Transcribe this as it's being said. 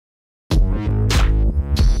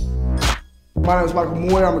My name is Michael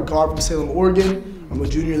Moyer. I'm a guard from Salem, Oregon. I'm a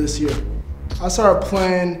junior this year. I started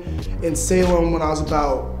playing in Salem when I was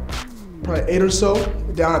about probably 8 or so,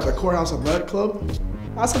 down at the Courthouse Athletic Club.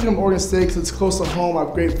 I decided to come to Oregon State because it's close to home. I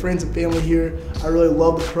have great friends and family here. I really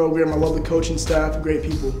love the program. I love the coaching staff, great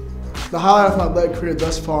people. The highlight of my athletic career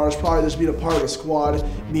thus far is probably just being a part of the squad,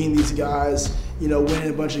 meeting these guys, winning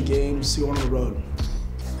a bunch of games, going on the road.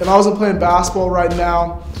 If I wasn't playing basketball right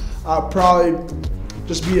now, I'd probably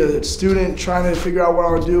just be a student trying to figure out what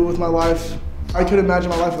I would do with my life. I couldn't imagine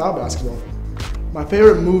my life without basketball. My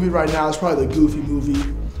favorite movie right now is probably the Goofy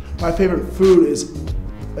movie. My favorite food is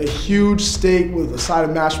a huge steak with a side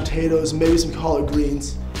of mashed potatoes and maybe some collard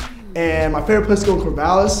greens. And my favorite place to go in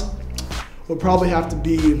Corvallis would probably have to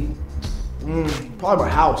be probably my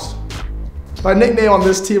house. My nickname on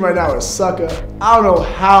this team right now is Sucker. I don't know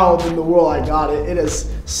how in the world I got it. It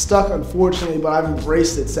is stuck, unfortunately, but I've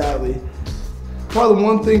embraced it, sadly. Probably the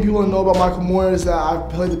one thing people don't know about Michael Moyer is that I've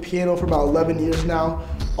played the piano for about 11 years now,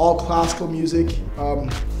 all classical music.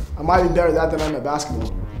 I might be better at that than I am at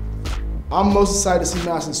basketball. I'm most excited to see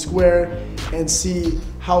Madison Square and see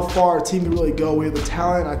how far our team can really go. We have the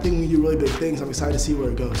talent. I think we can do really big things. I'm excited to see where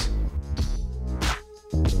it goes.